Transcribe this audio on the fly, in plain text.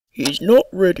He's not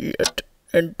ready yet,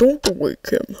 and don't awake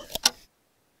him.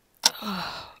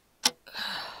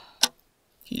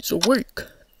 He's awake.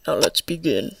 Now let's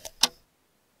begin.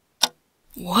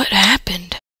 What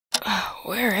happened?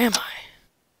 Where am I?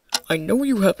 I know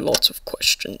you have lots of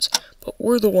questions, but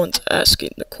we're the ones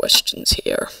asking the questions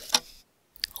here.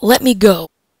 Let me go.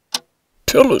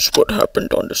 Tell us what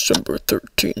happened on December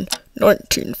 13,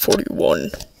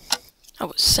 1941. I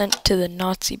was sent to the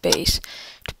Nazi base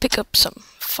to pick up some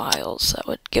files that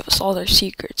would give us all their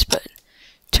secrets, but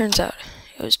turns out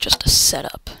it was just a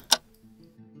setup.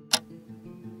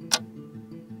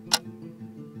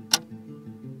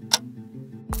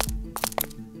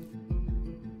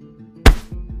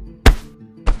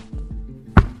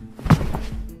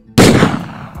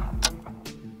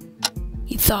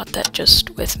 He thought that just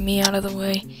with me out of the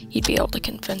way, he'd be able to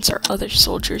convince our other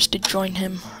soldiers to join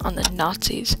him on the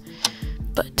Nazis,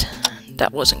 but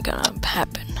that wasn't gonna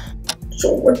happen.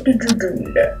 So what did you do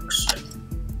next?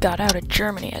 Got out of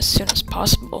Germany as soon as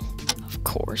possible, of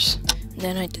course, and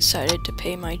then I decided to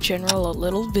pay my general a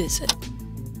little visit.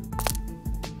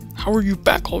 How are you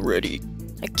back already?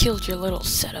 I killed your little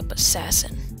setup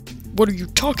assassin. What are you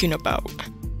talking about?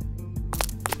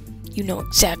 You know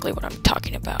exactly what I'm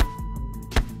talking about.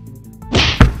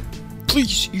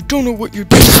 Please, you don't know what you're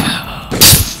doing.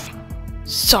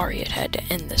 Sorry it had to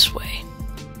end this way.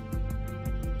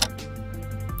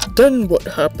 Then what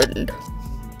happened?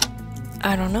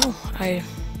 I don't know. I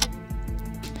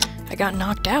got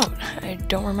knocked out. I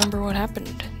don't remember what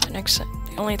happened.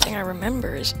 The only thing I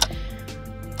remember is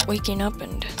waking up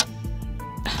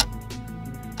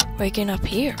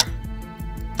here.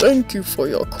 Thank you for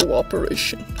your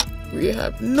cooperation. We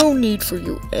have no need for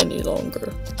you any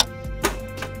longer.